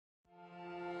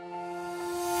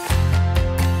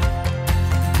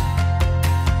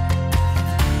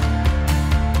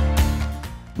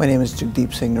My name is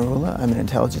Jagdeep I'm an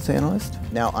intelligence analyst.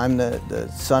 Now, I'm the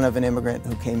son of an immigrant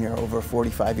who came here over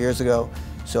 45 years ago,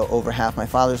 so over half my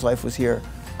father's life was here.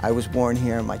 I was born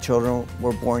here, my children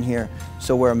were born here,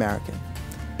 so we're American.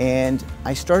 And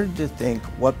I started to think,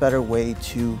 what better way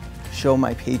to show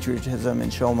my patriotism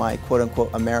and show my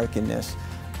quote-unquote Americanness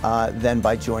than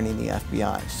by joining the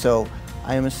FBI. So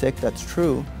I am a Sikh, that's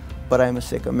true, but I'm a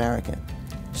Sikh American.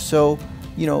 So,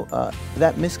 you know,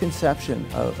 that misconception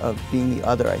of being the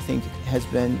other, I think, has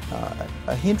been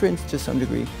a hindrance to some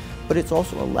degree, but it's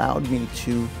also allowed me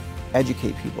to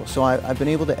educate people. So I've been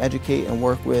able to educate and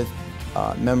work with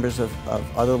members of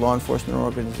other law enforcement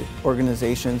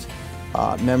organizations,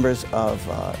 members of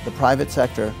the private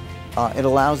sector. It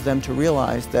allows them to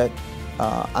realize that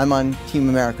I'm on Team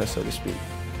America, so to speak.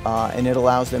 And it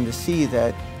allows them to see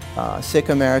that Sikh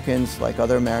Americans, like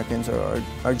other Americans,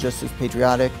 are just as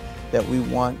patriotic, that we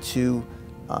want to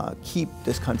keep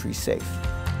this country safe.